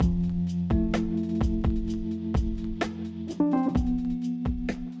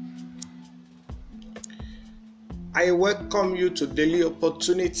I welcome you to Daily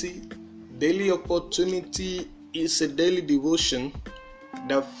Opportunity. Daily Opportunity is a daily devotion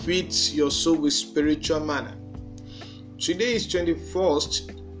that feeds your soul with spiritual manna. Today is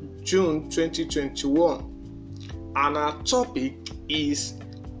 21st June 2021 and our topic is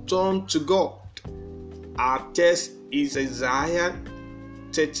Turn to God. Our text is Isaiah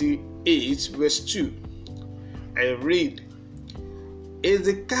 38 verse 2. I read,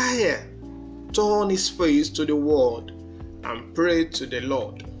 Hezekiah turned his face to the word and prayed to the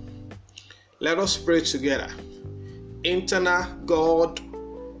Lord. Let us pray together. Eternal God,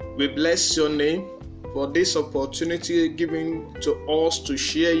 we bless your name for this opportunity given to us to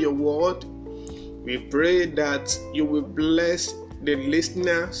share your word. We pray that you will bless the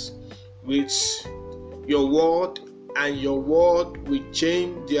listeners with your word, and your word will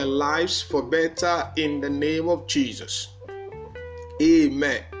change their lives for better in the name of Jesus.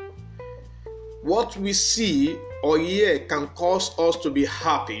 Amen. What we see or hear can cause us to be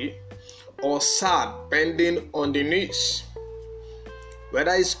happy or sad depending on the news.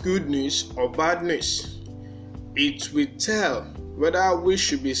 Whether it's good news or bad news, it will tell whether we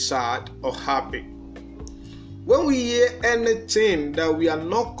should be sad or happy. When we hear anything that we are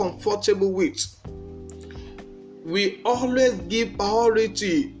not comfortable with, we always give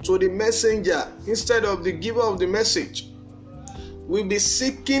priority to the messenger instead of the giver of the message. We'll be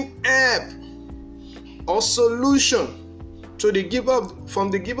seeking help or solution to the giver from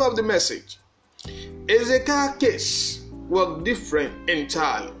the giver of the message. Hezekiah's case was different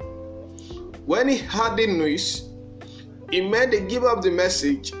entirely. When he heard the news, he met the giver of the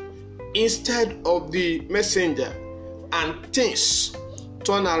message instead of the messenger, and things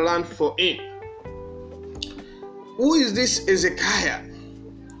turned around for him. Who is this Hezekiah?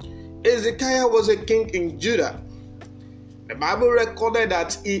 Hezekiah was a king in Judah. The Bible recorded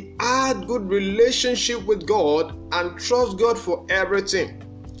that he had good relationship with God and trust God for everything.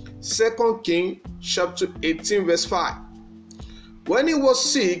 2 Kings chapter 18 verse 5. When he was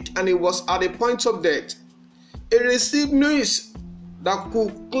sick and he was at the point of death, he received news that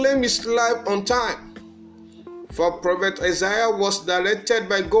could claim his life on time. For Prophet Isaiah was directed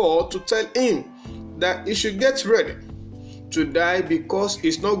by God to tell him that he should get ready to die because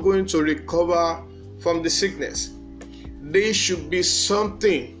he's not going to recover from the sickness. There should be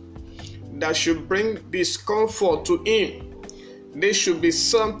something that should bring discomfort to him. There should be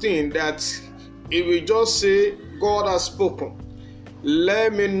something that he will just say, God has spoken.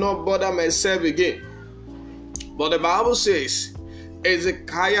 Let me not bother myself again. But the Bible says,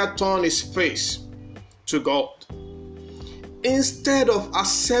 Hezekiah turned his face to God. Instead of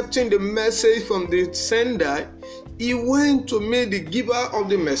accepting the message from the sender, he went to meet the giver of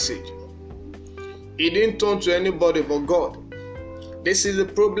the message. He didn't turn to anybody but God. This is the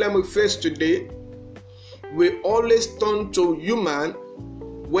problem we face today. We always turn to human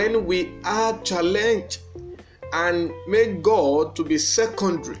when we are challenged and make God to be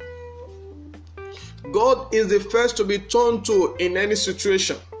secondary. God is the first to be turned to in any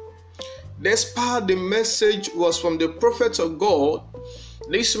situation. Despite the message was from the prophet of God,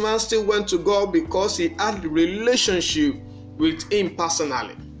 this man still went to God because he had a relationship with him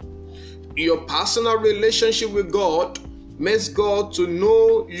personally. Your personal relationship with God makes God to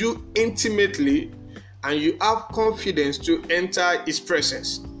know you intimately, and you have confidence to enter his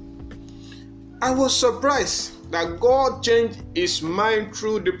presence. I was surprised that God changed his mind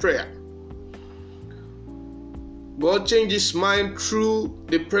through the prayer. God changed his mind through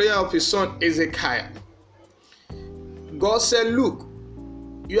the prayer of his son Hezekiah. God said, look,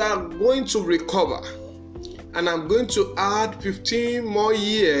 you are going to recover, and I'm going to add 15 more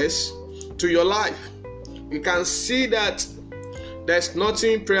years to your life. You can see that there's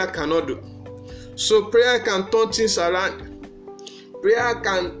nothing prayer cannot do. So prayer can turn things around. Prayer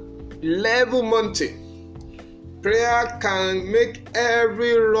can level mountain. Prayer can make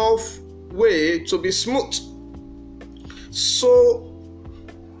every rough way to be smooth. So,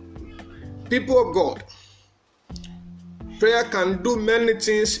 people of God, prayer can do many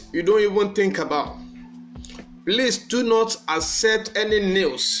things you don't even think about. Please do not accept any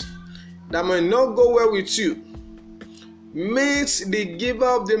news that might not go well with you. Meet the giver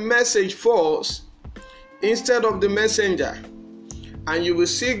of the message first instead of the messenger, and you will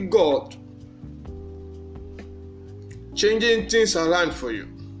see God changing things around for you.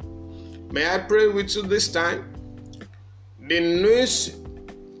 May I pray with you this time? The news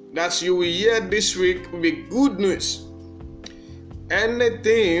that you will hear this week will be good news.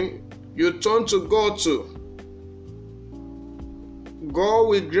 Anything you turn to God to, God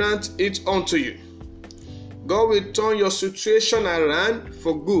will grant it unto you. God will turn your situation around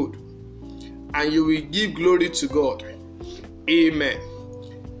for good. and you will give glory to God. Amen.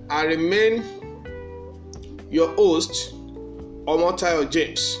 I remain your host, Omotayo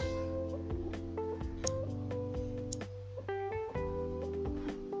James.